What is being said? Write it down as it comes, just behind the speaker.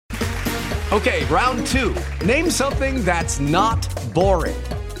Okay, round two. Name something that's not boring.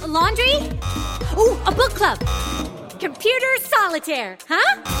 A laundry? Ooh, a book club. Computer solitaire,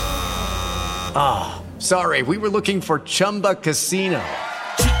 huh? Ah, sorry, we were looking for Chumba Casino.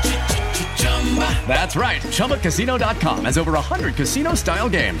 That's right, ChumbaCasino.com has over 100 casino-style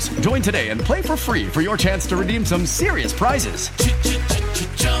games. Join today and play for free for your chance to redeem some serious prizes.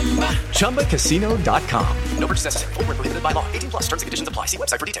 ChumbaCasino.com. No purchase necessary. Void where prohibited by law. 18 plus. Terms and conditions apply. See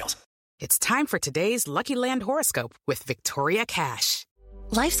website for details. It's time for today's Lucky Land horoscope with Victoria Cash.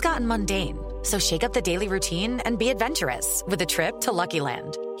 Life's gotten mundane, so shake up the daily routine and be adventurous with a trip to Lucky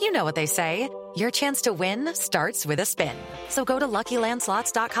Land. You know what they say. Your chance to win starts with a spin. So go to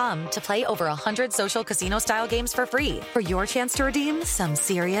LuckyLandSlots.com to play over 100 social casino-style games for free for your chance to redeem some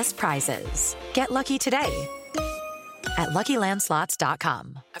serious prizes. Get lucky today at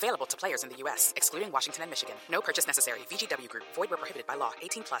LuckyLandSlots.com. Available to players in the U.S., excluding Washington and Michigan. No purchase necessary. VGW Group. Void where prohibited by law.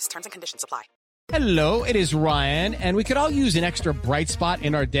 18 plus. Terms and conditions apply. Hello, it is Ryan, and we could all use an extra bright spot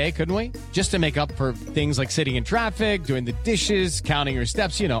in our day, couldn't we? Just to make up for things like sitting in traffic, doing the dishes, counting your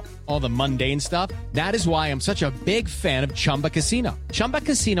steps, you know, all the mundane stuff. That is why I'm such a big fan of Chumba Casino. Chumba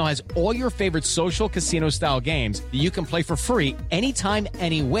Casino has all your favorite social casino-style games that you can play for free anytime,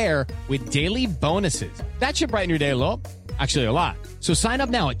 anywhere with daily bonuses. That should brighten your day a little. Actually, a lot. So sign up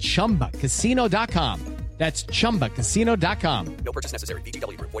now at ChumbaCasino.com. That's ChumbaCasino.com. No purchase necessary.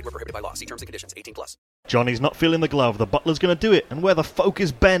 VGW Group. Void where prohibited by law. See terms and conditions. 18 plus. Johnny's not feeling the glove. The butler's going to do it. And where the folk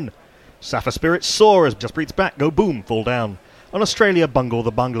is Ben? Safa Spirit soar as Jasprit's back. Go boom. Fall down. On Australia, bungle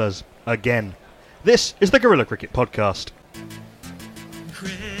the bunglers. Again. This is the Gorilla Cricket Podcast.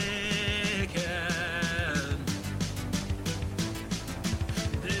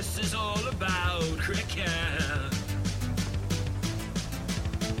 This is all about cricket.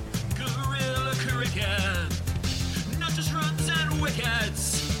 Gorilla cricket. Not just runs and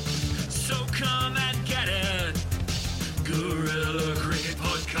wickets. So come and get it. Gorilla Cricket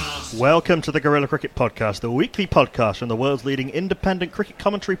Podcast. Welcome to the Gorilla Cricket Podcast, the weekly podcast from the world's leading independent cricket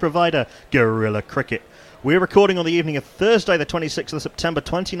commentary provider, Gorilla Cricket. We're recording on the evening of Thursday, the 26th of September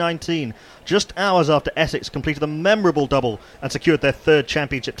 2019, just hours after Essex completed a memorable double and secured their third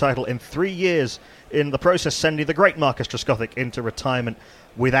championship title in 3 years, in the process sending the great Marcus Trescothick into retirement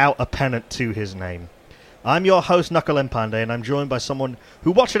without a pennant to his name. I'm your host, Knuckle Mpande, and I'm joined by someone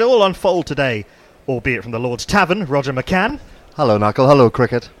who watched it all unfold today, albeit from the Lord's Tavern, Roger McCann. Hello, Knuckle. Hello,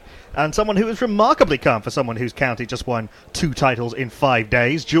 Cricket. And someone who is remarkably calm for someone whose county just won 2 titles in 5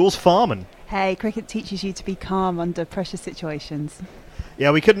 days, Jules Farman. Hey, cricket teaches you to be calm under pressure situations.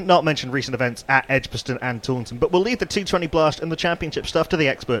 Yeah, we couldn't not mention recent events at Edgbaston and Taunton, but we'll leave the T20 blast and the championship stuff to the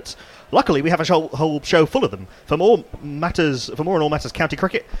experts. Luckily, we have a whole show full of them. For more and all matters county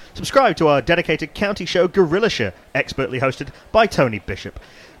cricket, subscribe to our dedicated county show Gorillashire, expertly hosted by Tony Bishop.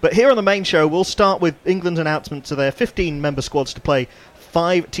 But here on the main show, we'll start with England's announcement of their 15-member squads to play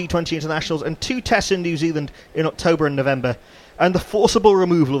 5 T20 internationals and 2 tests in New Zealand in October and November, and the forcible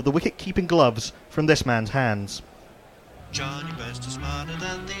removal of the wicket-keeping gloves from this man's hands. Johnny Best is smarter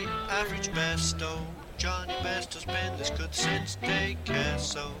than the average best. Oh, Johnny Best has been this good since daycare.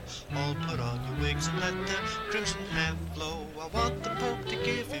 So all put on your wigs and let the crimson hair flow. I want the Pope to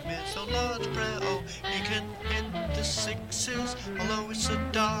give him his own large prayer. Oh, he can hit the sixes, although it's so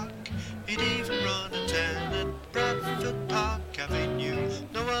dark. He'd even run a 10 at Bradford Park Avenue.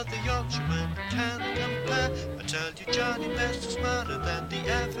 No other Yorkshireman can compare. I tell you, Johnny Best is smarter than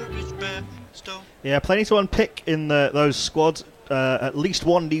the average bear. Yeah, plenty to unpick in those squads. At least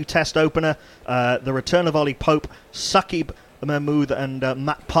one new test opener. The return of Ollie Pope, Saqib Mahmood and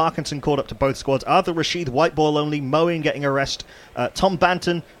Matt Parkinson called up to both squads. Arthur Rashid, white ball only, Moeen getting a rest. Tom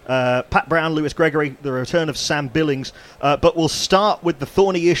Banton, Pat Brown, Lewis Gregory, the return of Sam Billings. But we'll start with the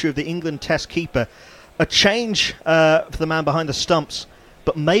thorny issue of the England test keeper. A change for the man behind the stumps,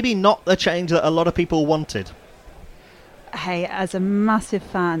 but maybe not the change that a lot of people wanted. Hey, as a massive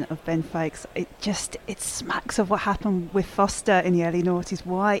fan of Ben Foakes, it smacks of what happened with Foster in the early noughties.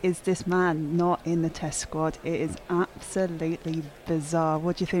 Why is this man not in the test squad? It is absolutely bizarre.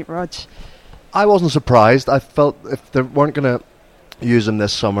 What do you think, Rog? I wasn't surprised. I felt if they weren't going to use him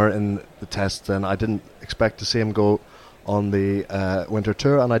this summer in the test, then I didn't expect to see him go on the winter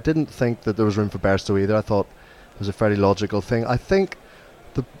tour, and I didn't think that there was room for Bairstow either. I thought it was a fairly logical thing. I think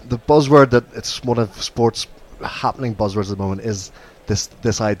the buzzword that it's one of sports happening buzzwords at the moment is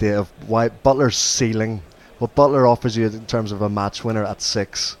this idea of why Butler's ceiling, what Butler offers you in terms of a match winner at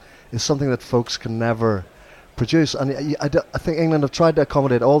 6, is something that folks can never produce. And I think England have tried to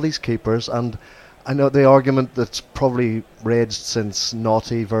accommodate all these keepers, and I know the argument that's probably raged since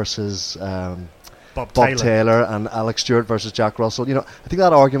Naughty versus Bob Taylor and Alex Stewart versus Jack Russell. I think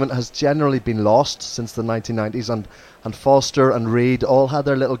that argument has generally been lost since the 1990s, and Foster and Reid all had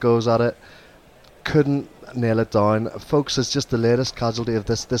their little goes at it, couldn't nail it down. Folkes is just the latest casualty of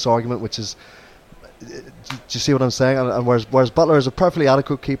this argument, which is, do you see what I'm saying? And whereas Butler is a perfectly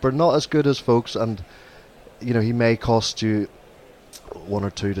adequate keeper, not as good as Folkes, and he may cost you 1 or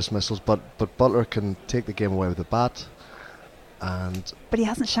 2 dismissals, but Butler can take the game away with a bat. But he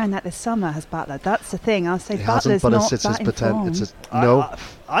hasn't shown that this summer, has Butler? That's the thing. I'll say Butler's but not it's that informed.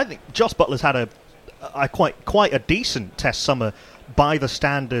 I think Josh Butler's had a quite a decent Test summer by the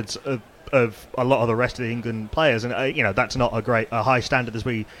standards of a lot of the rest of the England players, and that's not a high standard as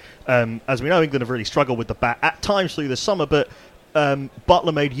we know. England have really struggled with the bat at times through the summer, but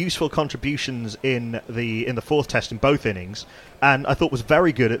Butler made useful contributions in the fourth Test in both innings, and I thought was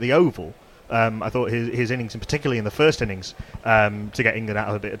very good at the Oval. I thought his innings, and particularly in the first innings, to get England out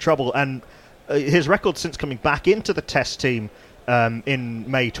of a bit of trouble, and his record since coming back into the Test team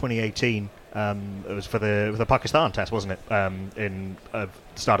in May 2018. It was for the Pakistan Test, wasn't it? In the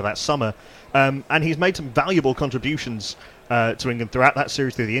start of that summer, and he's made some valuable contributions to England throughout that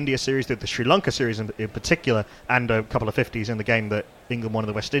series, through the India series, through the Sri Lanka series in particular, and a couple of 50s in the game that England won in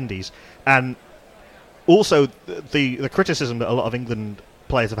the West Indies. And also the criticism that a lot of England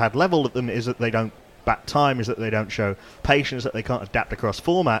players have had levelled at them is that they don't bat time, is that they don't show patience, that they can't adapt across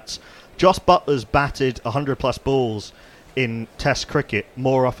formats. Josh Butler's batted 100 plus balls in Test cricket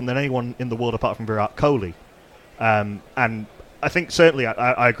more often than anyone in the world apart from Virat Kohli, and I think certainly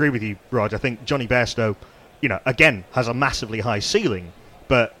I agree with you, Rog. I think Johnny Bairstow, again has a massively high ceiling,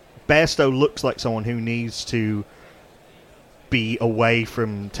 but Bairstow looks like someone who needs to be away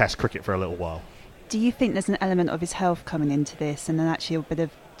from Test cricket for a little while. Do you think there's an element of his health coming into this, and then actually a bit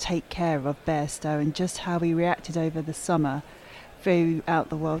of take care of Bairstow and just how he reacted over the summer throughout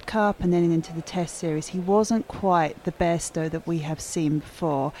the World Cup and then into the Test series? He wasn't quite the Bairstow that we have seen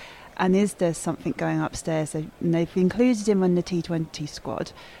before. And is there something going upstairs? They've included him on the T20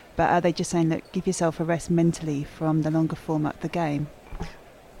 squad, but are they just saying, look, give yourself a rest mentally from the longer format of the game?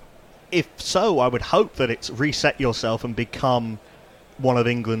 If so, I would hope that it's reset yourself and become one of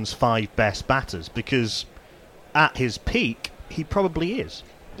England's 5 best batters, because at his peak, he probably is.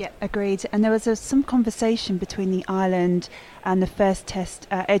 Yeah, agreed. And there was some conversation between the Ireland and the first Test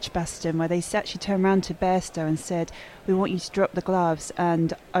at Edgbaston where they actually turned around to Bairstow and said, we want you to drop the gloves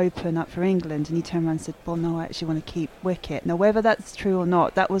and open up for England. And he turned around and said, well, no, I actually want to keep wicket. Now, whether that's true or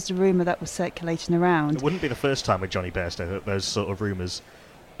not, that was the rumour that was circulating around. It wouldn't be the first time with Johnny Bairstow that those sort of rumours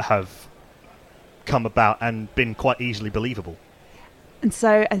have come about and been quite easily believable. And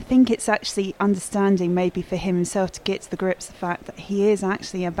so I think it's actually understanding maybe for him himself to get to the grips the fact that he is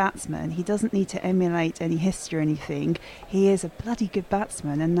actually a batsman. He doesn't need to emulate any history or anything. He is a bloody good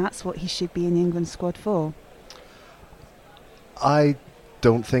batsman, and that's what he should be in the England squad for. I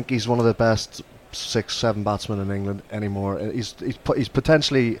don't think he's one of the best 6-7 batsmen in England anymore. He's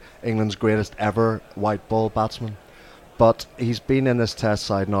potentially England's greatest ever white ball batsman, but he's been in this Test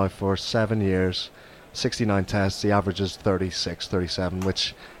side now for 7 years. 69 tests, he averages 36, 37,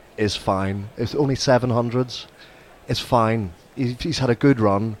 which is fine. It's only 700s. It's fine. He's had a good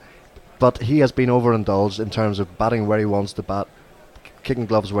run, but he has been overindulged in terms of batting where he wants to bat, kicking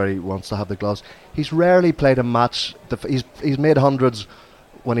gloves where he wants to have the gloves. He's rarely played a match. He's made hundreds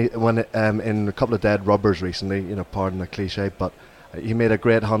when in a couple of dead rubbers recently. Pardon the cliche, but he made a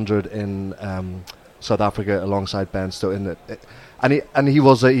great 100 in South Africa alongside Ben Stokes. And he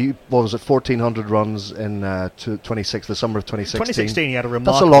was 1,400 runs in the summer of 2016. 2016, he had a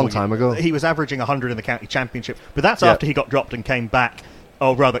remarkable. That's a long time ago. He was averaging 100 in the county championship, but that's after he got dropped and came back,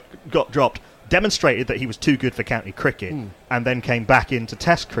 or rather got dropped, demonstrated that he was too good for county cricket, and then came back into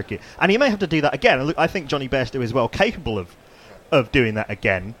Test cricket. And he may have to do that again. And look, I think Johnny Bairstow is well capable of doing that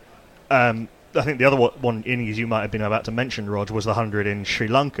again. I think the other one innings you might have been about to mention, Rog, was the 100 in Sri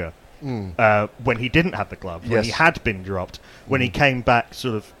Lanka. When he didn't have the glove, when he had been dropped, when he came back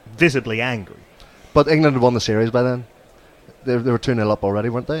sort of visibly angry. But England had won the series by then. They were 2-0 up already,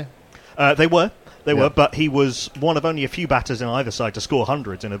 weren't they? They were, but he was one of only a few batters on either side to score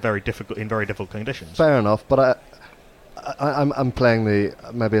hundreds in very difficult conditions. Fair enough, but I'm playing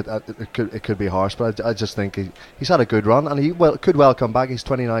maybe it could be harsh, but I just think he's had a good run, and he could well come back. He's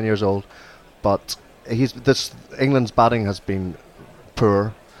 29 years old, but England's batting has been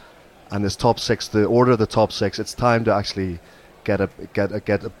poor. And this top 6, the order of the top 6, it's time to actually get a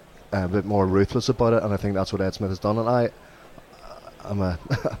bit more ruthless about it, and I think that's what Ed Smith has done. And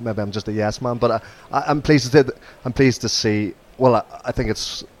maybe I'm just a yes man, but I'm pleased to see. Well, I think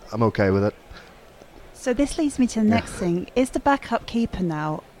I'm okay with it. So this leads me to the next thing: is the backup keeper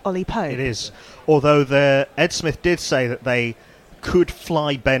now Ollie Pope. It is. Although Ed Smith did say that they could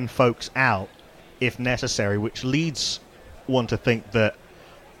fly Ben Foakes out if necessary, which leads one to think that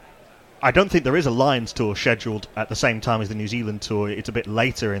I don't think there is a Lions tour scheduled at the same time as the New Zealand tour. It's a bit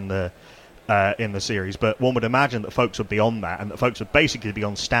later in the series, but one would imagine that Foakes would be on that, and that Foakes would basically be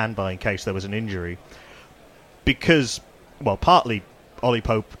on standby in case there was an injury. Because, well, partly Ollie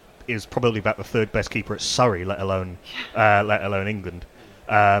Pope is probably about the third best keeper at Surrey, let alone England.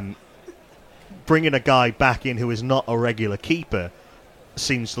 Bringing a guy back in who is not a regular keeper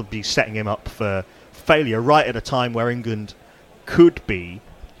seems to be setting him up for failure right at a time where England could be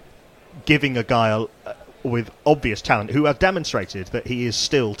giving a guy with obvious talent who has demonstrated that he is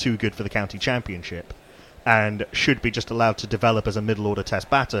still too good for the county championship and should be just allowed to develop as a middle order test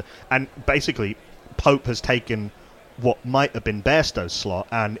batter. And basically Pope has taken what might have been Bairstow's slot,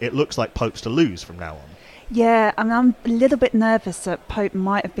 and it looks like Pope's to lose from now on. Yeah, I mean, I'm a little bit nervous that Pope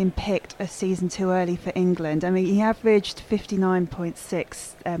might have been picked a season too early for England. I mean, he averaged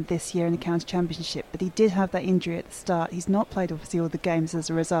 59.6 this year in the county championship, but he did have that injury at the start. He's not played, obviously, all the games as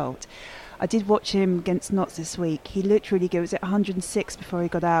a result. I did watch him against Notts this week. He looked really good. Was at 106 before he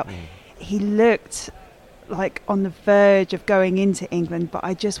got out. He looked like on the verge of going into England, but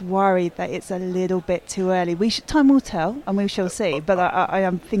I just worry that it's a little bit too early. Time will tell, and we shall see, but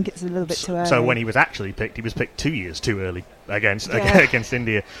I think it's a little bit too early. So when he was actually picked, he was picked 2 years too early against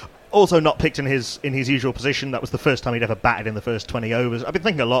India. Also not picked in his usual position. That was the first time he'd ever batted in the first 20 overs. I've been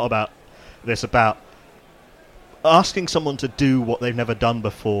thinking a lot about this, about asking someone to do what they've never done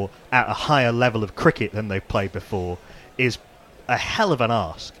before at a higher level of cricket than they've played before is a hell of an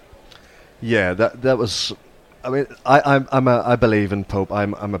ask. Yeah, that was. I mean, I believe in Pope.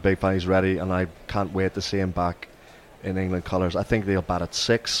 I'm a big fan. He's ready, and I can't wait to see him back in England colours. I think they'll bat at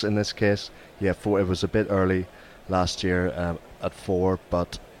 6 in this case. Yeah, 4. It was a bit early last year at 4,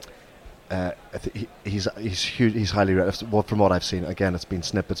 but he's huge. He's highly ready. Well, from what I've seen, again, it's been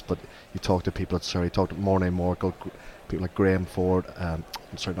snippets, but you talk to people at Surrey, you talk to Mornay Morkel, people like Graham Ford.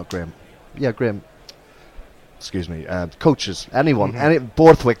 Sorry, not Graham. Yeah, Graham. Excuse me, coaches, anyone.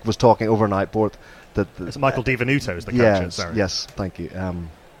 Borthwick was talking overnight. It's Michael Di Venuto is the coach. Yes, thank you.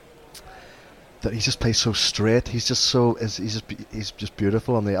 That he just plays so straight. He's just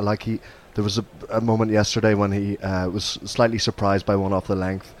beautiful. And there was a moment yesterday when he was slightly surprised by one off the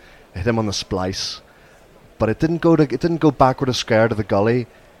length, hit him on the splice, but it didn't go backward or square to the gully.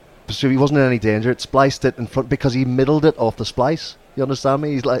 So he wasn't in any danger. It spliced it in front because he middled it off the splice. You understand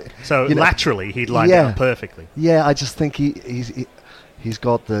me? He's like laterally he'd lined it up perfectly. Yeah, I just think he's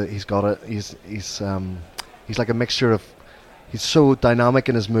got it. He's like a mixture of. He's so dynamic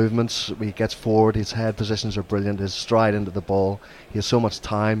in his movements. When he gets forward, his head positions are brilliant. His stride into the ball. He has so much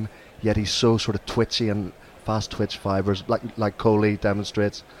time, yet he's so sort of twitchy and fast twitch fibres, like Coley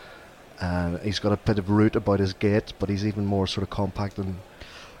demonstrates. And he's got a bit of root about his gait, but he's even more sort of compact and.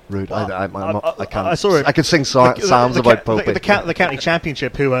 I can't. I saw it. I could sing psalms about Pope. The county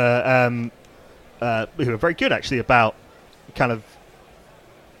championship, who are very good actually about kind of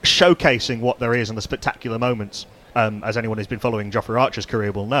showcasing what there is in the spectacular moments. As anyone who's been following Jofra Archer's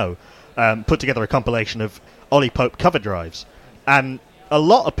career will know, put together a compilation of Ollie Pope cover drives, and a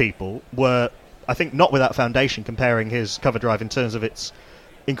lot of people were, I think, not without foundation, comparing his cover drive in terms of its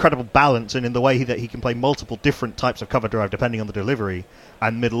incredible balance and in the way that he can play multiple different types of cover drive depending on the delivery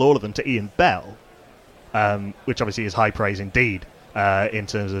and middle all of them to Ian Bell, which obviously is high praise indeed in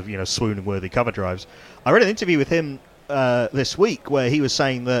terms of swooning worthy cover drives. I read an interview with him this week where he was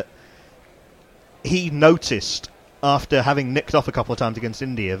saying that he noticed after having nicked off a couple of times against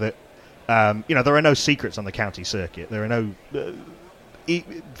India that there are no secrets on the county circuit. There are no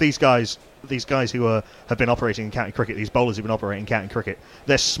these guys who have been operating in county cricket, these bowlers who've been operating in county cricket,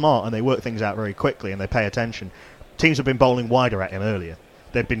 they're smart and they work things out very quickly and they pay attention. Teams have been bowling wider at him earlier.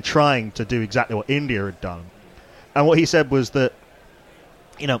 They've been trying to do exactly what India had done. And what he said was that,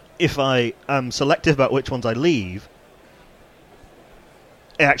 if I am selective about which ones I leave,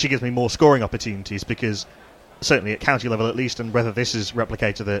 it actually gives me more scoring opportunities because, certainly at county level at least, and whether this is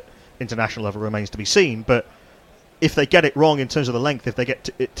replicated at international level remains to be seen, but if they get it wrong in terms of the length, if they get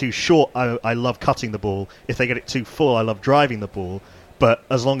it too short, I love cutting the ball. If they get it too full, I love driving the ball. But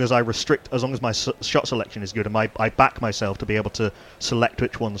as long as as long as my shot selection is good, and I back myself to be able to select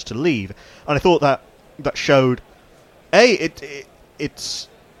which ones to leave. And I thought that showed, it's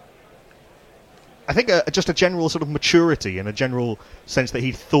I think just a general sort of maturity and a general sense that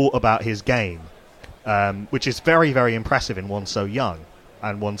he thought about his game, which is very, very impressive in one so young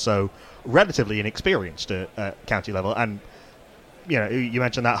and one so relatively inexperienced at county level. And you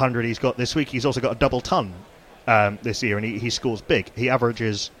mentioned that 100 he's got this week. He's also got a double ton this year, and he scores big. He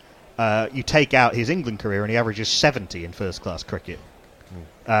averages, you take out his England career, and he averages 70 in first-class cricket.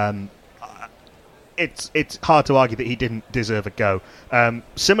 It's hard to argue that he didn't deserve a go.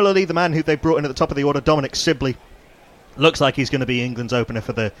 Similarly, the man who they brought in at the top of the order, Dominic Sibley, looks like he's going to be England's opener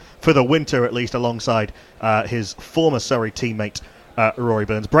for the winter, at least, alongside his former Surrey teammate Rory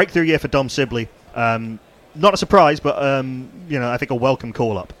Burns. Breakthrough year for Dom Sibley. Not a surprise, but I think a welcome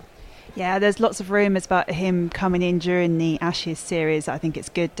call-up. Yeah, there's lots of rumours about him coming in during the Ashes series. I think it's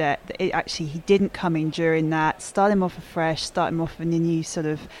good that he didn't come in during that. Start him off afresh, start him off in a new sort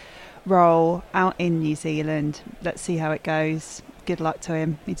of role out in New Zealand. Let's see how it goes. Good luck to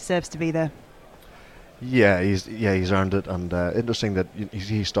him. He deserves to be there. Yeah, he's earned it, and interesting that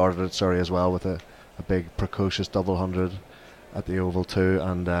he started at Surrey as well with a big precocious double 100 at the Oval too,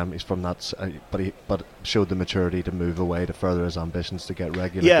 and he's from that, but showed the maturity to move away to further his ambitions to get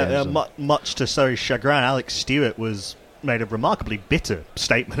regular games. Much to Surrey's chagrin, Alex Stewart made a remarkably bitter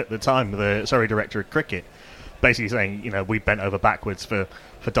statement at the time, the Surrey director of cricket, basically saying, we bent over backwards for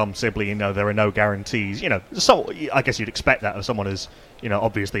Dom Sibley, there are no guarantees. So I guess you'd expect that of someone as,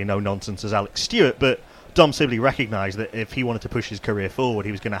 obviously no nonsense as Alex Stewart, but Dom Sibley recognised that if he wanted to push his career forward,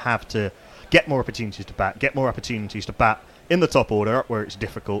 he was going to have to get more opportunities to bat in the top order, up where it's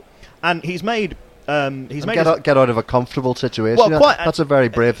difficult. And he's made... get out of a comfortable situation. Well, that's a very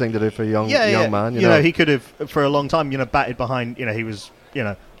brave thing to do for a young man. He could have, for a long time, batted behind, he was...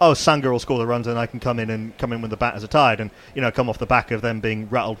 Sangha will score the runs and I can come in when the batters are tired and, come off the back of them being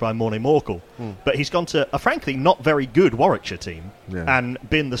rattled by Morne Morkel. But he's gone to a frankly not very good Warwickshire team and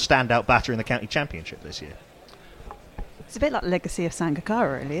been the standout batter in the county championship this year. It's a bit like the legacy of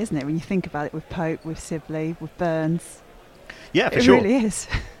Sangakkara, really, isn't it? When you think about it, with Pope, with Sibley, with Burns. Yeah, for sure. It really is.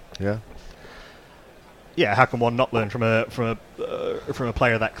 Yeah. Yeah, how can one not learn from a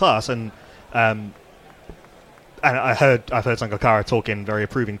player of that class? And I've heard Sangakkara talk in very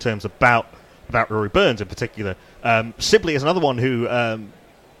approving terms about Rory Burns in particular. Sibley is another one who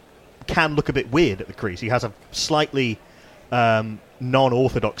can look a bit weird at the crease. He has a slightly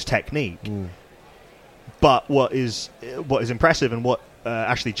non-orthodox technique. But what is impressive, and what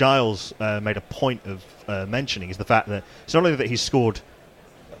Ashley Giles made a point of mentioning, is the fact that it's not only that he's scored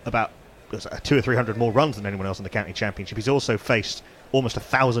about 200 or 300 more runs than anyone else in the county championship, he's also faced almost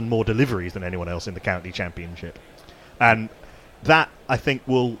 1,000 more deliveries than anyone else in the county championship. And that, I think,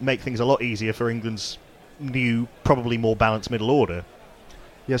 will make things a lot easier for England's new, probably more balanced middle order.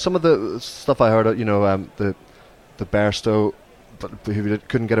 Yeah, some of the stuff I heard, the Bairstow, who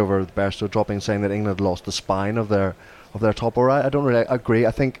couldn't get over the Bairstow dropping, saying that England lost the spine of their top order. I don't really agree.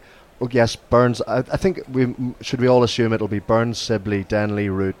 I think, yes, Burns. I think we all assume it'll be Burns, Sibley, Denley,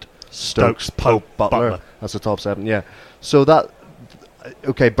 Root, Stokes, Pope, Butler. That's the top 7. Yeah. So that.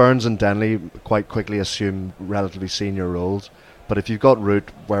 Okay, Burns and Denley quite quickly assume relatively senior roles, but if you've got Root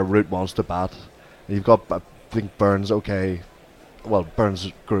where Root wants to bat, and you've got, I think, Burns. Okay, well,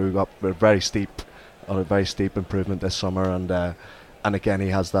 Burns grew up on a very steep improvement this summer, and again he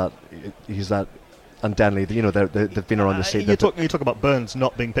has that. He's that, and Denley, they've been around the seat. You talk about Burns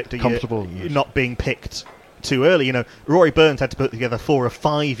not being picked not being picked too early. Rory Burns had to put together 4 or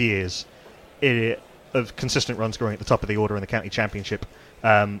 5 years of consistent run scoring at the top of the order in the county championship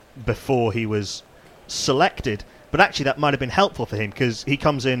before he was selected. But actually that might have been helpful for him, because he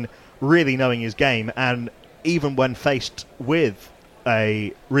comes in really knowing his game, and even when faced with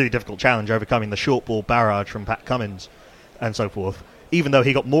a really difficult challenge, overcoming the short ball barrage from Pat Cummins and so forth, even though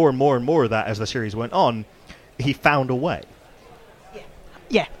he got more and more and more of that as the series went on, he found a way.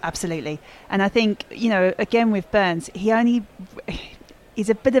 Yeah, absolutely. And I think, again with Burns, he's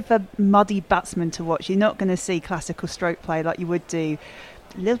a bit of a muddy batsman to watch. You're not going to see classical stroke play like you would do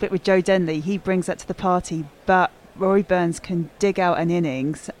a little bit with Joe Denley. He brings that to the party, but Rory Burns can dig out an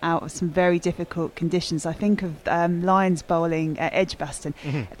innings out of some very difficult conditions. I think of Lyons bowling at Edgbaston.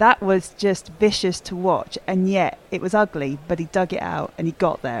 Mm-hmm. That was just vicious to watch, and yet it was ugly, but he dug it out and he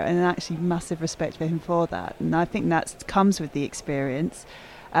got there, and actually massive respect for him for that. And I think that comes with the experience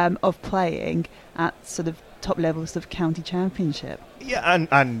of playing at sort of top levels of county championship. Yeah,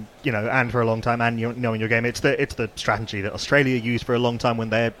 and for a long time, and knowing your game, it's the strategy that Australia used for a long time when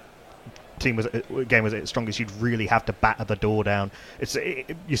their game was at its strongest. You'd really have to batter the door down.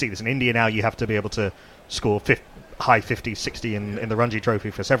 You see this in India now. You have to be able to score high 50s, 60 in the Ranji Trophy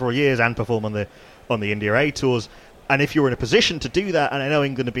for several years and perform on the India A tours. And if you're in a position to do that, and I know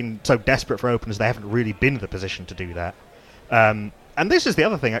England have been so desperate for openers, they haven't really been in the position to do that. And this is the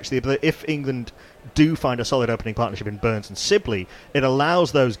other thing, actually, that if England do find a solid opening partnership in Burns and Sibley, it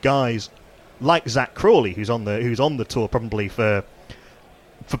allows those guys like Zach Crawley, who's on the tour probably for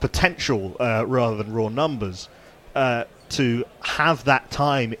potential rather than raw numbers, to have that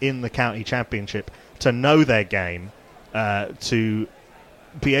time in the county championship to know their game, to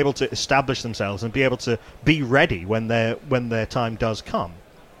be able to establish themselves and be able to be ready when their time does come.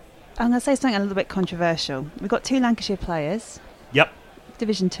 I'm going to say something a little bit controversial. We've got 2 Lancashire players. Yep.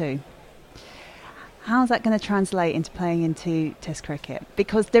 Division 2. How's that going to translate into playing into Test cricket?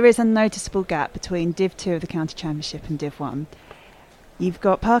 Because there is a noticeable gap between Div 2 of the County Championship and Div 1. You've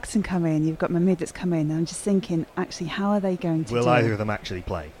got Parkinson come in, you've got Mahmood that's come in, and I'm just thinking, actually, how are they going to Will either of them actually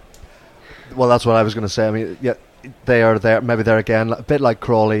play? Well, that's what I was going to say. I mean, yeah, they are there. Maybe they're again a bit like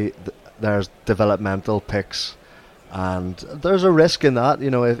Crawley. There's developmental picks, and there's a risk in that.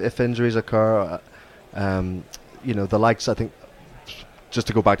 If injuries occur, the likes. I think, just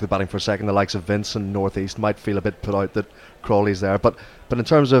to go back to the batting for a second, the likes of Vince and North East might feel a bit put out that Crawley's there. But in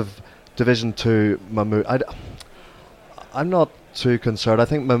terms of Division 2, Mahmood, I'm not too concerned. I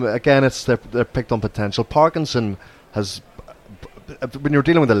think again, they're picked on potential. Parkinson has. When you're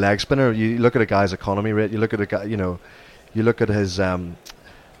dealing with a leg spinner, you look at a guy's economy rate. You look at a guy. You look at his.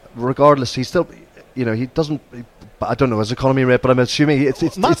 Regardless, he still. He doesn't. I don't know his economy rate, but I'm assuming it's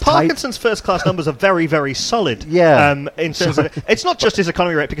Matt it's Parkinson's first class numbers are very, very solid. Yeah. In terms of it's not just his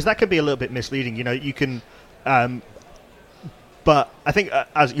economy rate, because that can be a little bit misleading. You can. But I think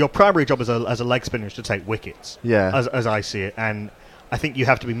as your primary job as a leg spinner is to take wickets. Yeah. As I see it, and I think you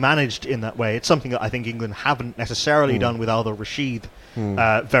have to be managed in that way. It's something that I think England haven't necessarily done with Adil Rashid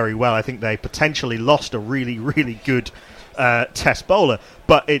very well. I think they potentially lost a really, really good Test bowler,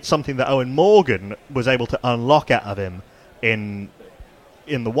 but it's something that Owen Morgan was able to unlock out of him in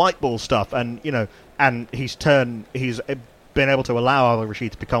the white ball stuff, and he's been able to allow Adil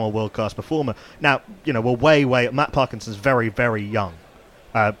Rashid to become a world class performer. Now, we're way. Matt Parkinson's very, very young.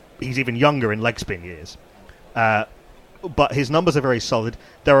 He's even younger in leg spin years. But his numbers are very solid.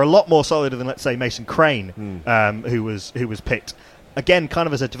 They're a lot more solid than, let's say, Mason Crane, who was picked again, kind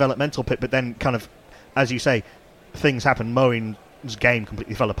of as a developmental pick. But then, kind of, as you say, things happened. Moeen's game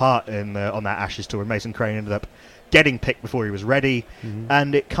completely fell apart on that Ashes tour, and Mason Crane ended up getting picked before he was ready,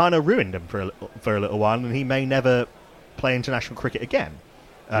 and it kind of ruined him for a little while. And he may never play international cricket again.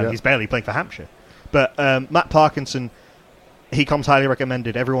 He's barely playing for Hampshire. But Matt Parkinson, he comes highly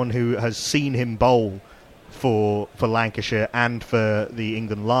recommended. Everyone who has seen him bowl for Lancashire and for the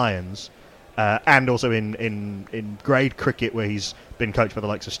England Lions, and also in grade cricket, where he's been coached by the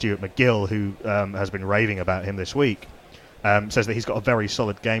likes of Stuart McGill, who has been raving about him this week, says that he's got a very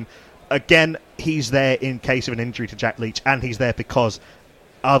solid game. Again, he's there in case of an injury to Jack Leach, and he's there because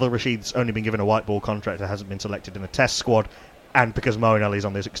Adil Rashid's only been given a white ball contract and hasn't been selected in the Test squad, and because Moeen Ali's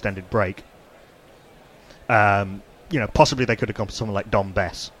on this extended break. Possibly they could have gone for someone like Dom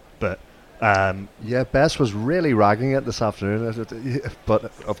Bess, but Bess was really ragging it this afternoon,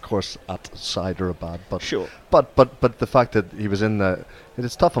 but of course at Hyderabad. But sure. But the fact that he was in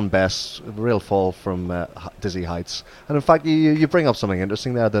it's tough on Bess. A real fall from dizzy heights. And in fact, you bring up something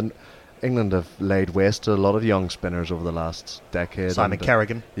interesting there. That England have laid waste to a lot of young spinners over the last decade. Simon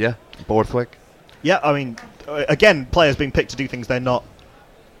Kerrigan, Borthwick. Yeah, I mean, again, players being picked to do things they're not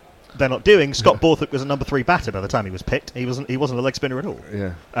doing. Scott Borthwick was a number 3 batter by the time he was picked. He wasn't a leg spinner at all.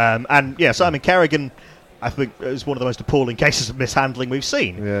 Yeah. Simon Kerrigan, I think, is one of the most appalling cases of mishandling we've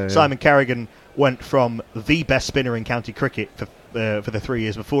seen. Yeah. Simon Kerrigan went from the best spinner in county cricket for the 3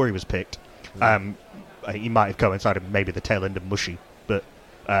 years before he was picked. He might have coincided with maybe the tail end of Mushy, but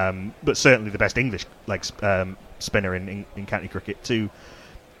certainly the best English spinner in county cricket, to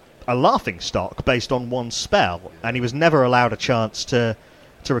a laughing stock based on one spell, and he was never allowed a chance to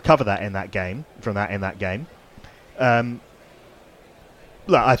recover that in that game.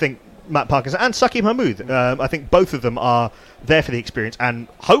 Look, I think Matt Parkinson and Saqib Mahmood, I think both of them are there for the experience, and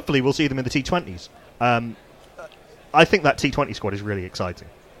hopefully we'll see them in the T20s. I think that T20 squad is really exciting.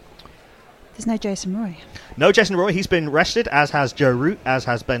 There's no Jason Roy. No Jason Roy. He's been rested, as has Joe Root, as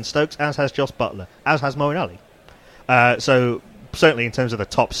has Ben Stokes, as has Joss Butler, as has Moeen Ali. So certainly in terms of the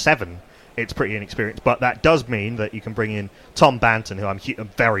top 7, it's pretty inexperienced, but that does mean that you can bring in Tom Banton, who I'm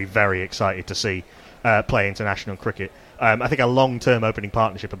very, very excited to see play international cricket. I think a long-term opening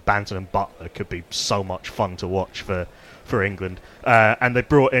partnership of Banton and Butler could be so much fun to watch for England. And they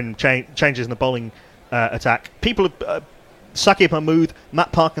brought in changes in the bowling attack. Saqib Mahmood,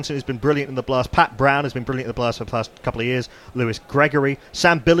 Matt Parkinson has been brilliant in the Blast. Pat Brown has been brilliant in the Blast for the past couple of years. Lewis Gregory,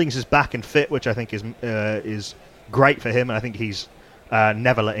 Sam Billings is back and fit, which I think is great for him. And I think he's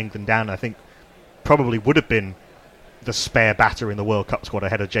never let England down. I think probably would have been the spare batter in the World Cup squad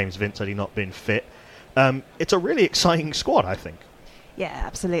ahead of James Vince had he not been fit. It's a really exciting squad, I think. Yeah,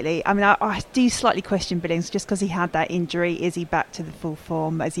 absolutely. I mean, I do slightly question Billings just because he had that injury. Is he back to the full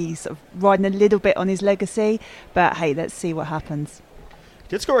form? Is he sort of riding a little bit on his legacy? But hey, let's see what happens. He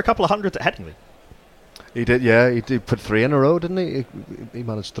did score a couple of hundreds at Headingley. He did, yeah. He did put 3 in a row, didn't he? He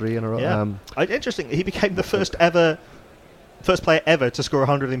managed 3 in a row. Yeah. Interesting. He became the first player ever to score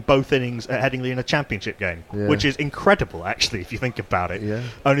 100 in both innings at Headingley in a championship game, which is incredible, actually, if you think about it. Yeah.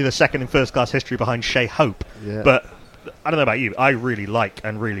 Only the second in first-class history behind Shea Hope. Yeah. But I don't know about you. I really like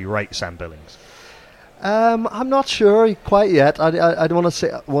and really rate Sam Billings. I'm not sure quite yet. I don't want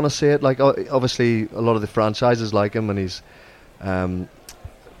to say it. Like obviously, a lot of the franchises like him, and he's,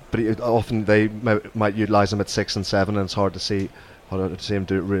 but often they might utilise him at 6 and 7, and it's hard to see him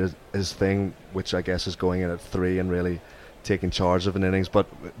do his thing, which I guess is going in at 3 and really taking charge of an innings. But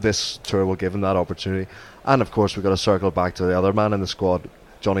this tour will give him that opportunity, and of course we've got to circle back to the other man in the squad,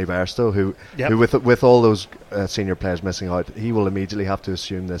 Johnny Bairstow, who with all those senior players missing out, he will immediately have to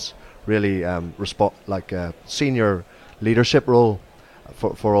assume this really senior leadership role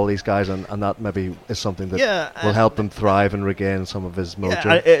for all these guys, and that maybe is something that will help them thrive and regain some of his mojo.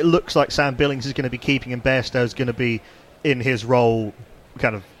 Yeah, it looks like Sam Billings is going to be keeping, and Bairstow is going to be in his role,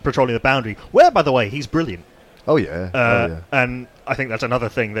 kind of patrolling the boundary. Where, by the way, he's brilliant. Oh yeah. And I think that's another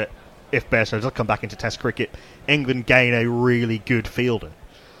thing that if Bairstow does come back into Test cricket, England gain a really good fielder.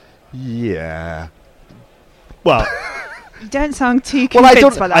 Yeah. Well, you don't sound too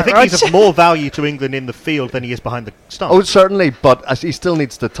convinced by that, I think Rog. he's of more value to England in the field than he is behind the stump. Oh, certainly, but he still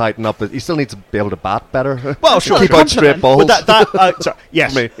needs to tighten up. He still needs to be able to bat better. Well, sure. Keep out straight balls.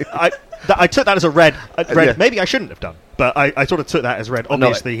 Yes. I took that as a red. Maybe I shouldn't have done, but I sort of took that as red.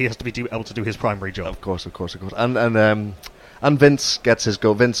 Obviously, he has to be able to do his primary job. Of course. And Vince gets his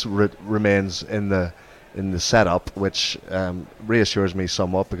go. Vince remains in the setup, which reassures me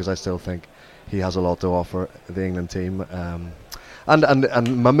somewhat, because I still think he has a lot to offer the England team.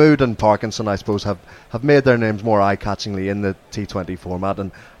 And Mahmood and Parkinson, I suppose, have made their names more eye-catchingly in the T20 format,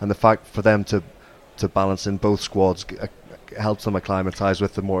 and the fact for them to balance in both squads helps them acclimatise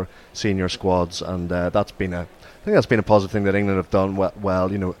with the more senior squads, and I think that's been a positive thing that England have done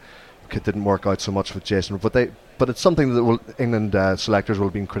well. You know, it didn't work out so much with Jason, but it's something that England selectors will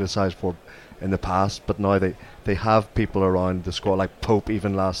have been criticised for in the past, but now they have people around the squad, like Pope.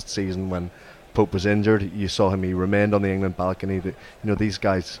 Even last season when Pope was injured, you saw him, he remained on the England balcony. These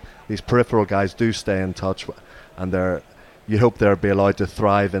guys, these peripheral guys, do stay in touch, and you hope they'll be allowed to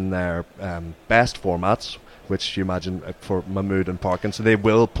thrive in their best formats, which you imagine for Mahmood and Parkinson, they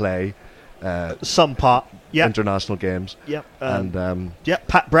will play some part. International games. Yep. And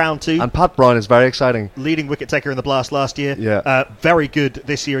Pat Brown too. And Pat Brown is very exciting. Leading wicket taker in the Blast last year. Yeah. Very good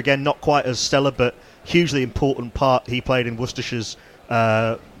this year again. Not quite as stellar, but hugely important part he played in Worcestershire's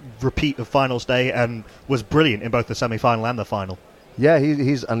repeat of finals day, and was brilliant in both the semi-final and the final. Yeah,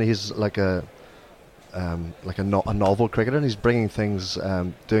 he's like a novel cricketer, and he's bringing things,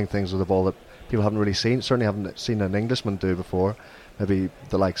 doing things with the ball that people haven't really seen. Certainly haven't seen an Englishman do before. Maybe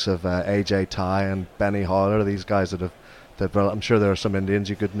the likes of AJ Ty and Benny Harler, these guys that have. I'm sure there are some Indians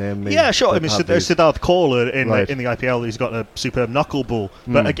you could name. Yeah, sure. I mean, there's Siddharth Kaur in the IPL who's got a superb knuckleball.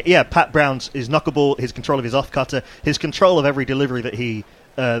 But Pat Brown's his knuckleball, his control of his off cutter, his control of every delivery that he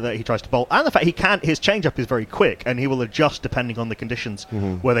tries to bowl, and the fact his change up is very quick, and he will adjust depending on the conditions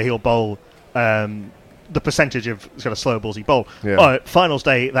whether he'll bowl the percentage of sort of slow balls he bowled. Finals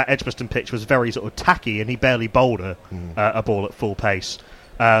day, that Edgbaston pitch was very sort of tacky, and he barely bowled a ball at full pace.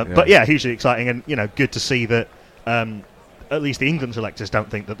 But hugely exciting, and good to see that. At least the England selectors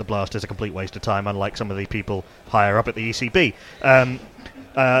don't think that the Blast is a complete waste of time, unlike some of the people higher up at the ECB.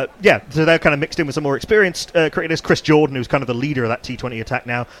 So they're kind of mixed in with some more experienced cricketers. Chris Jordan, who's kind of the leader of that T20 attack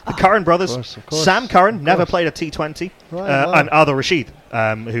now. The Curran brothers. Of course, Sam Curran never played a T20. And Adil Rashid,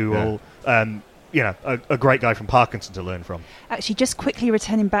 who will... a great guy from Parkinson to learn from. Actually, just quickly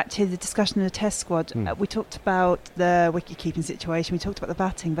returning back to the discussion of the Test squad, we talked about the wicket-keeping situation, we talked about the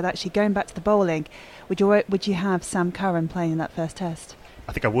batting, but actually going back to the bowling, would you have Sam Curran playing in that first Test?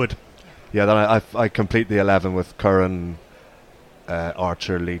 I think I would. Yeah, then I complete the 11 with Curran,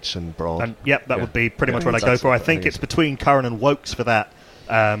 Archer, Leach and Broad. And that would be pretty much what I go for. I think it's between Curran and Wokes for that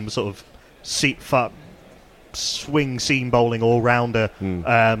sort of swing seam bowling all-rounder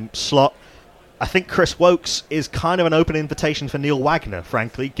slot. I think Chris Wokes is kind of an open invitation for Neil Wagner,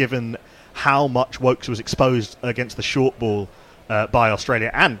 frankly, given how much Wokes was exposed against the short ball by Australia,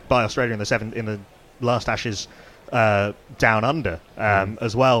 and by Australia in the last Ashes down under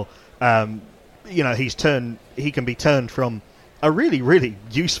as well. He can be turned from a really, really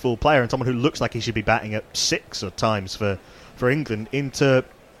useful player and someone who looks like he should be batting at 6 at times for England into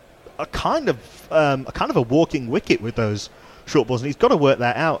a kind of a walking wicket with those short balls, and he's got to work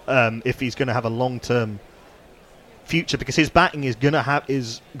that out if he's going to have a long-term future, because his batting is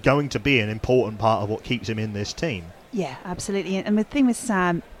going to be an important part of what keeps him in this team. Yeah, absolutely. And the thing with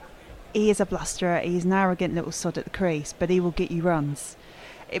Sam, he is a blusterer. He's an arrogant little sod at the crease, but he will get you runs.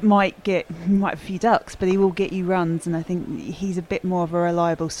 He might have a few ducks, but he will get you runs, and I think he's a bit more of a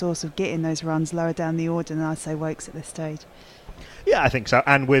reliable source of getting those runs lower down the order than I'd say Woakes at this stage. Yeah, I think so.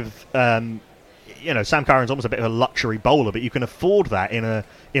 And with Sam Curran's almost a bit of a luxury bowler, but you can afford that in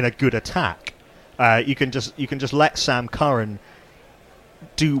a good attack. You can just let Sam Curran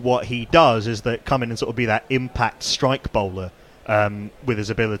do what he does, is that come in and sort of be that impact strike bowler with his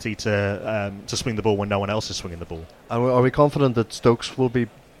ability to swing the ball when no one else is swinging the ball. And are we confident that Stokes will be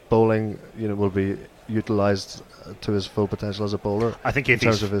bowling? Will be utilised to his full potential as a bowler? I think if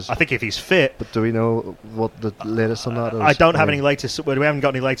he's fit. But do we know what the latest on that is? I don't have any latest. We haven't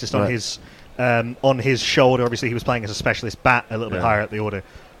got any latest on his shoulder. Obviously, he was playing as a specialist bat a little bit higher at the order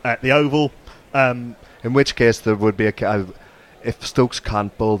at the Oval. In which case, there would be if Stokes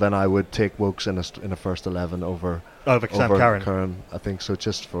can't bowl, then I would take Woakes in a first 11 over Sam Curran. I think so,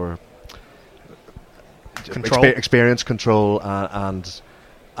 just for control, experience, control,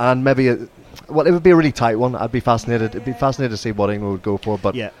 and maybe it would be a really tight one. I'd be fascinated. It'd be fascinating to see what England would go for.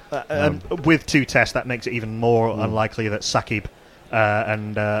 But with 2 tests, that makes it even more unlikely that Saqib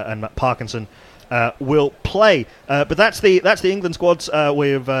and Matt Parkinson will play. But that's the England squads.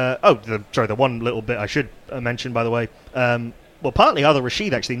 The one little bit I should mention, by the way. Partly either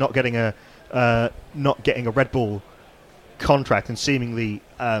Rashid actually not getting a red ball contract, and seemingly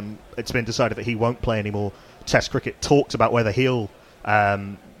it's been decided that he won't play any more Test cricket. Talked about whether he'll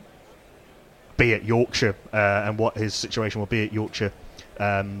be at Yorkshire and what his situation will be at Yorkshire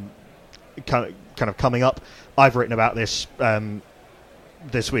kind of coming up. I've written about this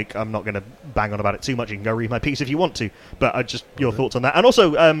this week. I'm not going to bang on about it too much. You can go read my piece if you want to, but just your thoughts on that. And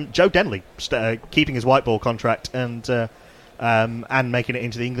also Joe Denley keeping his white ball contract and making it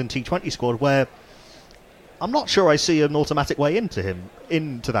into the England T20 squad, where I'm not sure I see an automatic way into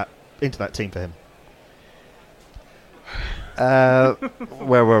that team for him.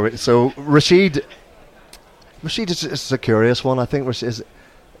 Where were we? So Rashid is a curious one. I think it's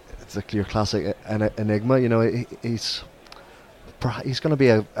your classic enigma. He's going to be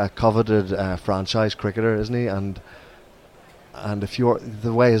a coveted franchise cricketer, isn't he? And if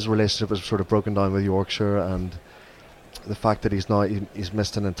the way his relationship was sort of broken down with Yorkshire, and the fact that he's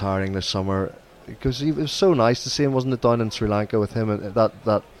missed an entire English summer, because it was so nice to see him, wasn't it, down in Sri Lanka with him, and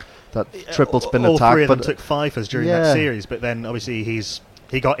that triple spin attack. All three of them took fifers during that series, but then obviously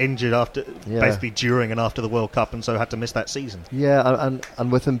he got injured basically during and after the World Cup, and so had to miss that season. Yeah,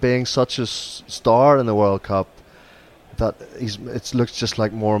 and with him being such a star in the World Cup, that it looks just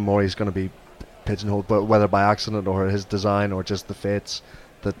like more and more he's going to be pigeonholed, but whether by accident or his design or just the fates,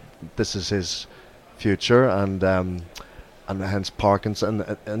 that this is his future, and hence Parkinson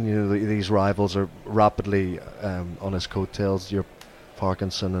and these rivals are rapidly on his coattails. Your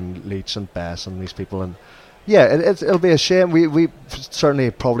Parkinson and Leach and Bess and these people, and it'll be a shame. We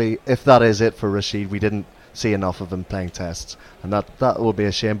certainly probably, if that is it for Rashid, we didn't see enough of him playing tests, and that will be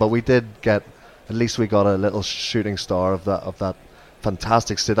a shame. But we did get, at least we got a little shooting star of that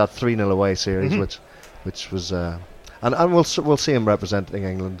fantastic that 3-0 away series, which was and we'll see him representing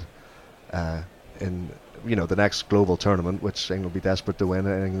England in the next global tournament, which England will be desperate to win,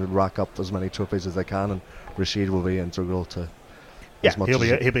 and England rack up as many trophies as they can, and Rashid will be integral to. Yeah,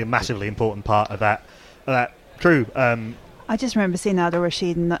 he'll be a massively important part of that crew. I just remember seeing Adil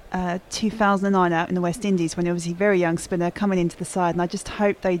Rashid in 2009 out in the West Indies, when he was a very young spinner coming into the side, and I just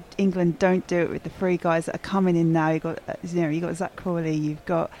hope England don't do it with the 3 guys that are coming in now. You've got Zach Crawley, you've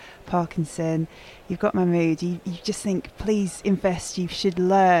got Parkinson, you've got Mahmood. You just think, please invest. You should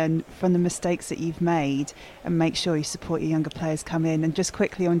learn from the mistakes that you've made and make sure you support your younger players come in. And just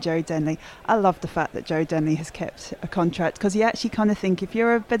quickly on Joe Denley, I love the fact that Joe Denley has kept a contract, because you actually kind of think, if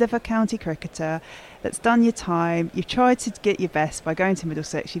you're a bit of a county cricketer that's done your time, you've tried to get your best by going to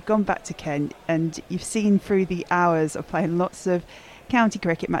Middlesex, you've gone back to Kent, and you've seen through the hours of playing lots of county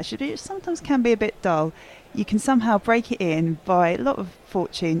cricket matches, which sometimes can be a bit dull, you can somehow break it in by a lot of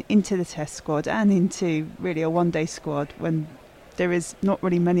fortune into the Test squad and into really a one-day squad when there is not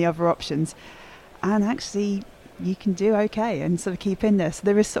really many other options, and actually you can do okay and sort of keep in there. So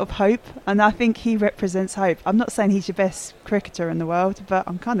there is sort of hope, and I think he represents hope. I'm not saying he's your best cricketer in the world, but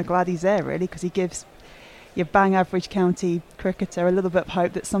I'm kind of glad he's there, really, because he gives your bang average county cricketer a little bit of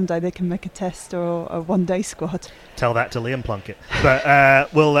hope that someday they can make a Test or a one-day squad. Tell that to Liam Plunkett.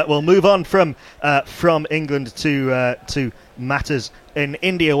 But we'll move on from England to matters in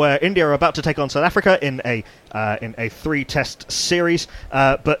India, where India are about to take on South Africa in a 3-test series.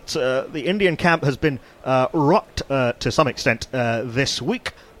 But the Indian camp has been rocked to some extent this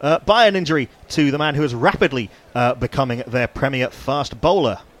week by an injury to the man who is rapidly becoming their premier fast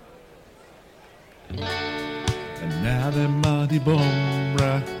bowler. And now the mighty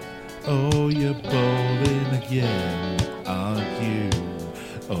Bumrah, oh, you're bowling again, aren't you?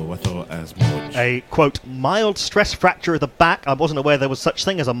 Oh, I thought as much. A, quote, mild stress fracture of the back. I wasn't aware there was such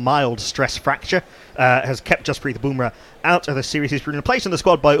thing as a mild stress fracture. Has kept Jasprit Bumrah out of the series. He's been replaced in the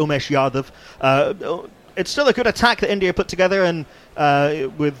squad by Umesh Yadav. It's still a good attack that India put together, and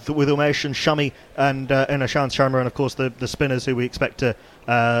with Umesh and Shami and Ishant Sharma, and of course the spinners who we expect to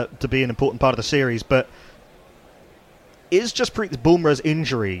be an important part of the series. But is Jasprit Bumrah's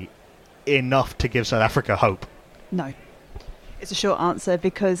injury enough to give South Africa hope? No. It's a short answer,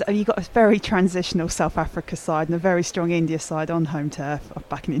 because you've got a very transitional South Africa side and a very strong India side on home turf. I'm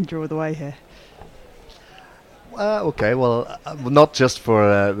backing India all the way here. Okay, well, not just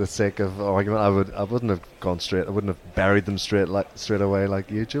for the sake of argument. I wouldn't have gone straight. I wouldn't have buried them straight away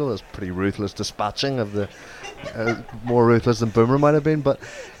like usual. It's pretty ruthless dispatching of the more ruthless than Bumrah might have been. But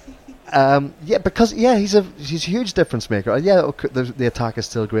he's a huge difference maker. The attack is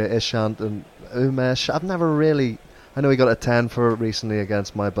still great. Ishant and Umesh. I've never really. I know he got a 10 for recently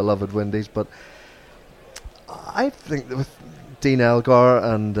against my beloved Windies, but I think that with Dean Elgar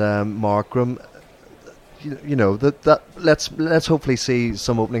and Markram, that let's hopefully see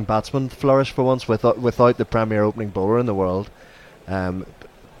some opening batsmen flourish for once without the premier opening bowler in the world.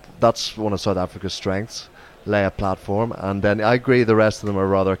 That's one of South Africa's strengths. Lay a platform, and then I agree the rest of them are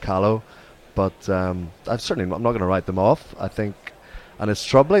rather callow, but I'm not going to write them off. I think. And it's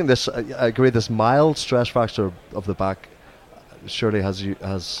troubling. I agree. This mild stress fracture of the back surely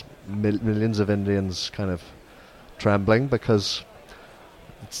has millions of Indians kind of trembling, because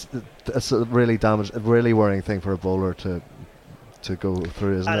it's a really really worrying thing for a bowler to go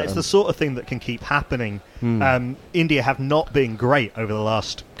through, isn't it? And it's the sort of thing that can keep happening. India have not been great over the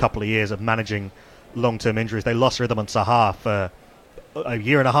last couple of years of managing long-term injuries. They lost Ridhaman Saha for a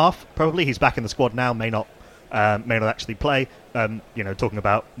year and a half, probably. He's back in the squad now. May not actually play. Talking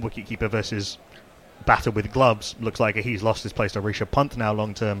about wicketkeeper versus batter with gloves, looks like he's lost his place to Rishabh Pant now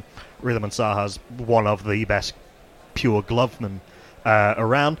long term. Ridhaman Saha's one of the best pure glovemen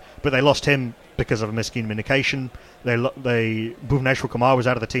around, but they lost him because of a miscommunication. Bhuvneshwar Kumar was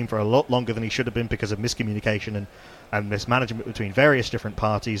out of the team for a lot longer than he should have been because of miscommunication and mismanagement between various different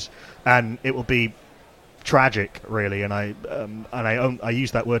parties, and it will be tragic, really, and I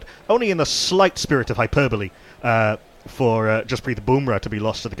use that word only in the slight spirit of hyperbole for Jasprit Bumrah to be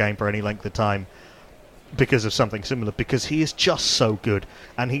lost to the game for any length of time because of something similar, because he is just so good,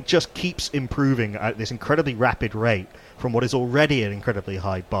 and he just keeps improving at this incredibly rapid rate from what is already an incredibly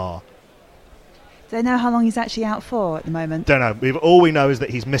high bar. Do they know how long he's actually out for at the moment? Don't know. All we know is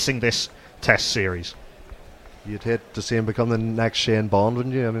that he's missing this test series. You'd hate to see him become the next Shane Bond,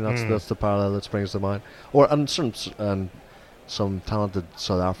 wouldn't you? I mean, that's the parallel that springs to mind. Some talented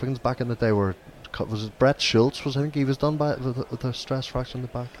South Africans back in the day were. Was it Brett Schultz? I think he was done with a stress fracture in the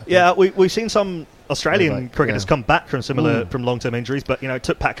back. Yeah, we've seen some Australian cricketers come back from from long-term injuries, but it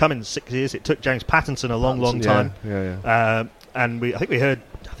took Pat Cummins 6 years. It took James Pattinson a long time. And I think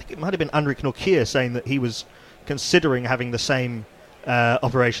it might have been Andrik Nortje saying that he was considering having the same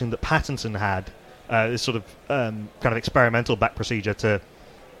operation that Pattinson had. This sort of kind of experimental back procedure to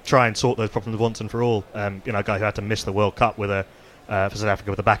try and sort those problems once and for all. A guy who had to miss the World Cup with for South Africa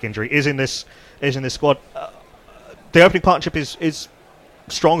with a back injury is in this squad. The opening partnership is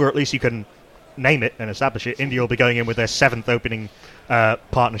strong, or at least you can name it and establish it. India will be going in with their 7th opening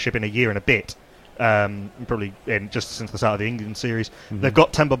partnership in a year and a bit. Probably just since the start of the England series. They've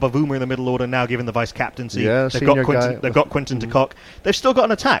got Temba Bavuma in the middle order now, given the vice captaincy. They've got Quinton de Kock. They've still got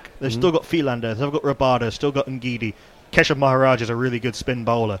an attack. They've still got Philander. They've got Rabada. Still got Ngidi. Keshav Maharaj is a really good spin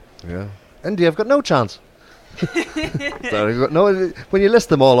bowler. Yeah, India have got no chance. When you list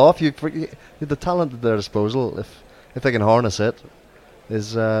them all off, the talent at their disposal, if they can harness it,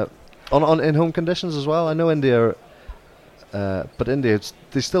 is in home conditions as well. I know India, but India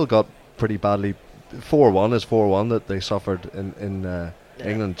they still got pretty badly. 4-1 is 4-1 that they suffered in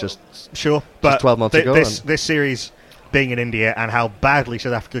England just 12 months ago. This series being in India and how badly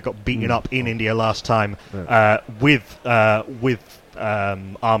South Africa got beaten up in India last time with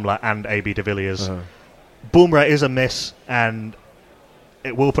Amla and AB de Villiers. Bumrah is a miss, and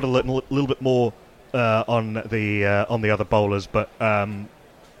it will put a little bit more on the other bowlers. But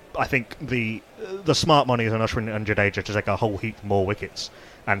I think the smart money is on Ashwin and Jadeja to take a whole heap more wickets,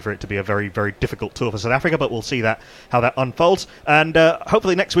 and for it to be a very, very difficult tour for South Africa, but we'll see how that unfolds. And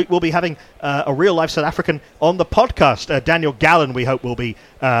hopefully next week we'll be having a real-life South African on the podcast. Daniel Gallen, we hope, will be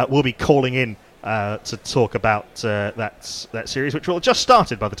calling in to talk about that series, which will have just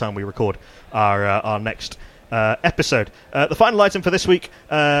started by the time we record our next episode. The final item for this week,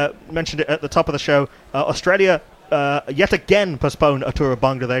 mentioned it at the top of the show, Australia yet again postponed a tour of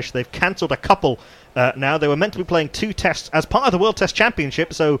Bangladesh. They've cancelled a couple now. They were meant to be playing 2 tests as part of the World Test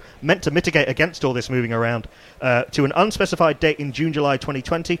Championship, so meant to mitigate against all this moving around, to an unspecified date in June-July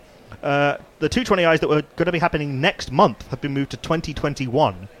 2020. The 220Is that were going to be happening next month have been moved to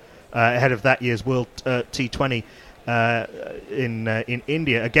 2021, ahead of that year's World T20 in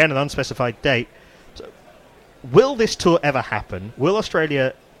India. Again, an unspecified date. So, will this tour ever happen? Will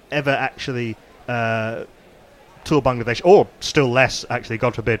Australia ever actually tour Bangladesh, or still less, actually,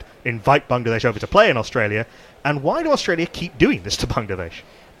 God forbid, invite Bangladesh over to play in Australia? And why do Australia keep doing this to Bangladesh?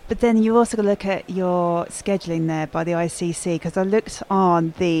 But then you also got to look at your scheduling there by the ICC, because I looked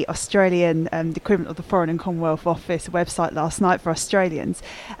on the Australian the equivalent of the Foreign and Commonwealth Office website last night for Australians,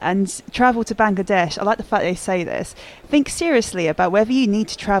 and travel to Bangladesh, I like the fact they say this, think seriously about whether you need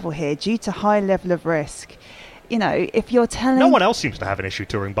to travel here due to high level of risk. You know, if you're telling... No one else seems to have an issue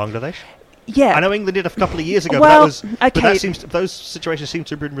touring Bangladesh. Yeah, I know England did a couple of years ago, well, but those situations seem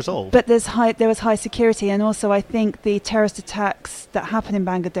to have been resolved. But there was high security, and also I think the terrorist attacks that happened in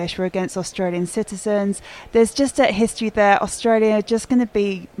Bangladesh were against Australian citizens. There's just a history there. Australia are just going to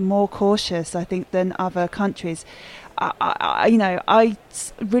be more cautious, I think, than other countries. I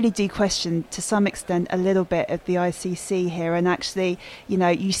really do question, to some extent, a little bit of the ICC here. And actually,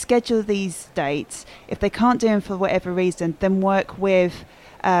 you schedule these dates. If they can't do them for whatever reason, then work with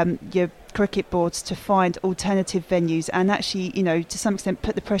your cricket boards to find alternative venues, and actually, to some extent,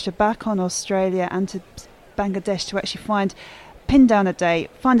 put the pressure back on Australia and to Bangladesh to actually pin down a date,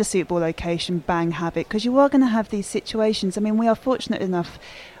 find a suitable location, bang, have it, because you are going to have these situations. I mean, we are fortunate enough,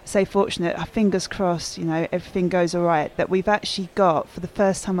 fingers crossed, everything goes all right, that we've actually got, for the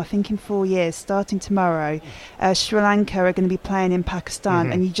first time, I think in 4 years, starting tomorrow, Sri Lanka are going to be playing in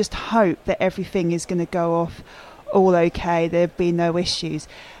Pakistan, and you just hope that everything is going to go off all okay, there'll be no issues.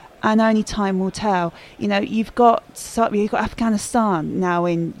 And only time will tell. You've got Afghanistan now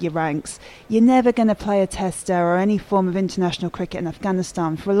in your ranks. You're never going to play a test there or any form of international cricket in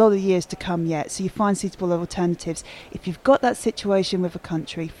Afghanistan for a lot of years to come yet. So you find suitable alternatives. If you've got that situation with a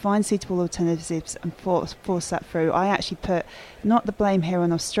country, find suitable alternatives and force that through. I actually put not the blame here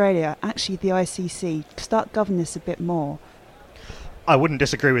on Australia, actually the ICC. Start governing this a bit more. I wouldn't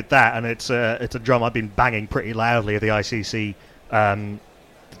disagree with that, and it's a drum I've been banging pretty loudly at the ICC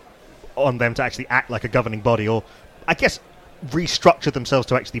on them to actually act like a governing body, or I guess restructure themselves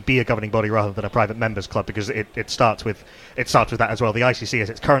to actually be a governing body rather than a private members club, because it starts with that as well. The ICC, as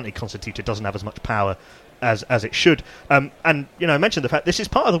it's currently constituted, doesn't have as much power as it should. And I mentioned the fact this is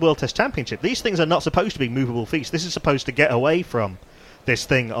part of the World Test Championship. These things are not supposed to be movable feasts. This is supposed to get away from this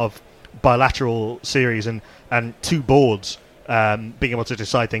thing of bilateral series and 2 boards being able to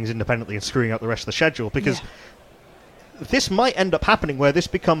decide things independently and screwing up the rest of the schedule, because this might end up happening where this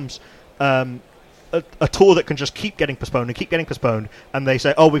becomes a tour that can just keep getting postponed, and they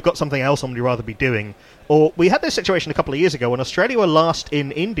say, oh, we've got something else on we'd rather be doing. Or we had this situation a couple of years ago when Australia were last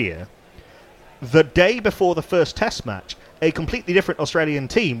in India. The day before the first test match, a completely different Australian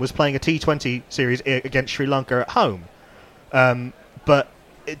team was playing a T20 series against Sri Lanka at home. But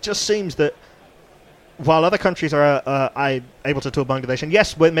it just seems that while other countries are able to tour Bangladesh, and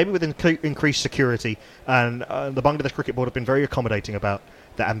yes, maybe with increased security, and the Bangladesh Cricket Board have been very accommodating about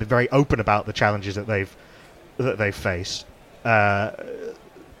that and been very open about the challenges that they've faced.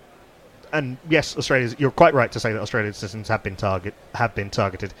 And yes, you're quite right to say that Australian citizens have been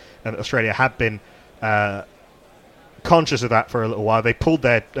targeted, and Australia have been conscious of that for a little while. They pulled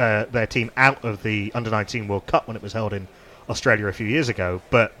their team out of the Under-19 World Cup when it was held in Australia a few years ago,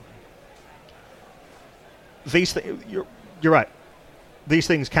 but you're right. These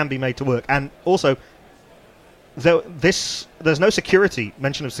things can be made to work, and also there's no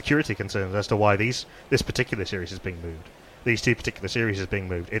mention of security concerns as to why this particular series is being moved. These 2 particular series is being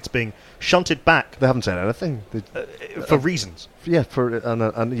moved. It's being shunted back. They haven't said anything for reasons. Yeah,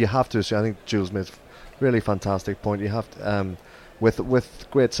 and you have to. So I think Jules made a really fantastic point. You have to, with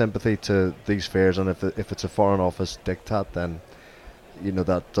great sympathy to these fears, and if it's a Foreign Office diktat, then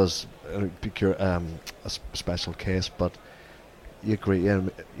that does become a special case. But you agree,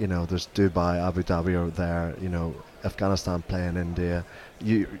 there's Dubai, Abu Dhabi are there, Afghanistan playing India.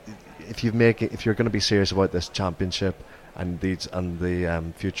 If you're going to be serious about this championship, and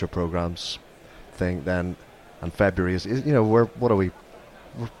the future programs thing, then, and February is we're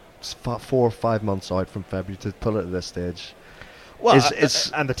 4 or 5 months out from February to pull it at this stage. Well,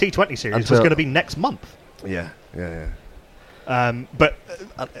 and the T20 series was going to be next month. Yeah. But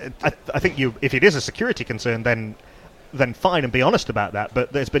I think if it is a security concern, then fine, and be honest about that.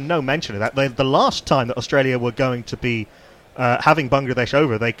 But there's been no mention of that. The last time that Australia were going to be having Bangladesh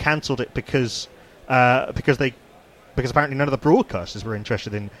over, they cancelled it because apparently none of the broadcasters were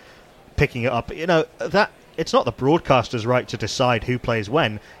interested in picking it up. That it's not the broadcaster's right to decide who plays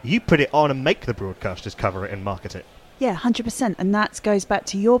when. You put it on and make the broadcasters cover it and market it. Yeah, 100%. And that goes back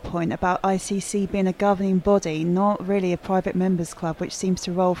to your point about ICC being a governing body, not really a private members club, which seems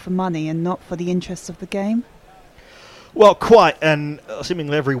to roll for money and not for the interests of the game. Well, quite. And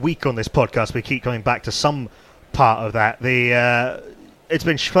seemingly every week on this podcast, we keep coming back to some part of that. It's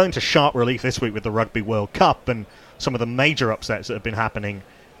been shown to sharp relief this week with the Rugby World Cup and some of the major upsets that have been happening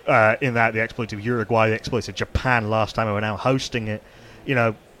in that. The exploit of Uruguay, the exploit of Japan last time, and we're now hosting it.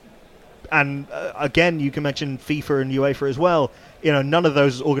 And again, you can mention FIFA and UEFA as well. None of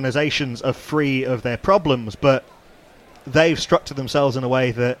those organisations are free of their problems, but they've structured themselves in a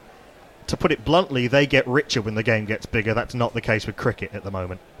way that, to put it bluntly, they get richer when the game gets bigger. That's not the case with cricket at the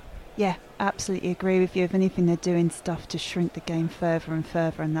moment. Yeah, absolutely agree with you. If anything, they're doing stuff to shrink the game further and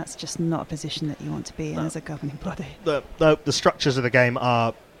further, and that's just not a position that you want to be in as a governing body. The structures of the game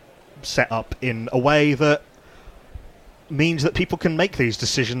are set up in a way that means that people can make these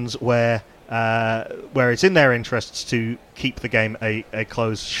decisions where it's in their interests to keep the game a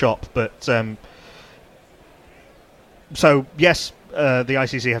closed shop. But so yes, the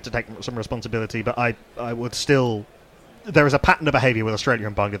ICC have to take some responsibility, but I would still. There is a pattern of behaviour with Australia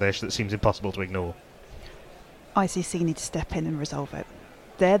and Bangladesh that seems impossible to ignore. ICC need to step in and resolve it.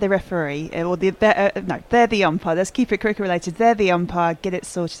 They're the referee, they're the umpire. Let's keep it cricket related. They're the umpire. Get it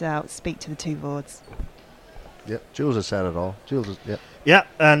sorted out. Speak to the two boards. Yep, Jules has said it all. Yeah,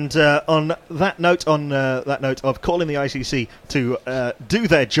 and on that note, of calling the ICC to do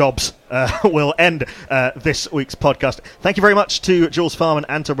their jobs, we'll end this week's podcast. Thank you very much to Jules Farman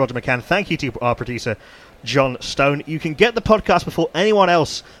and to Roger McCann. Thank you to our producer, John Stone. You can get the podcast before anyone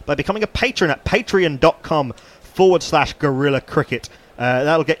else by becoming a patron at patreon.com/Gorilla Cricket.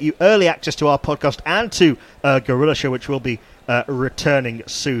 That'll get you early access to our podcast and to Gorilla Show, which will be returning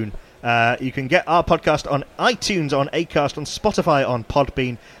soon. You can get our podcast on iTunes, on Acast, on Spotify, on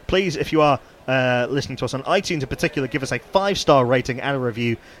Podbean. Please, if you are listening to us on iTunes in particular, give us a 5-star rating and a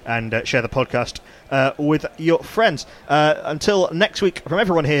review, and share the podcast with your friends. Until next week, from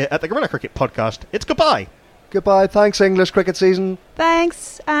everyone here at the Gorilla Cricket Podcast, it's goodbye. Goodbye. Thanks, English cricket season.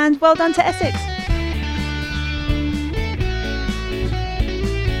 Thanks, and well done to Essex.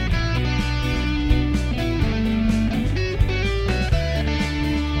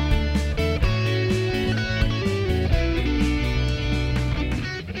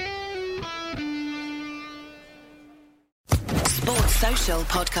 Social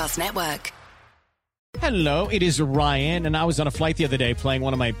Podcast Network. Hello, it is Ryan, and I was on a flight the other day playing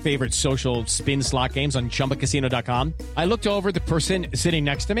one of my favorite social spin slot games on ChumbaCasino.com. I looked over at the person sitting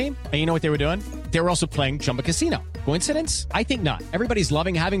next to me, and you know what they were doing? They were also playing Chumba Casino. Coincidence? I think not. Everybody's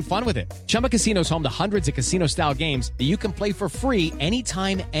loving having fun with it. Chumba Casino is home to hundreds of casino-style games that you can play for free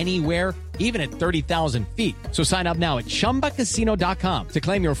anytime, anywhere, even at 30,000 feet. So sign up now at ChumbaCasino.com to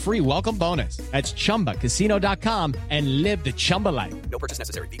claim your free welcome bonus. That's ChumbaCasino.com and live the Chumba life. No purchase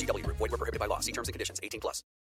necessary. VGW Group. Void where prohibited by law. See terms and conditions. 18+.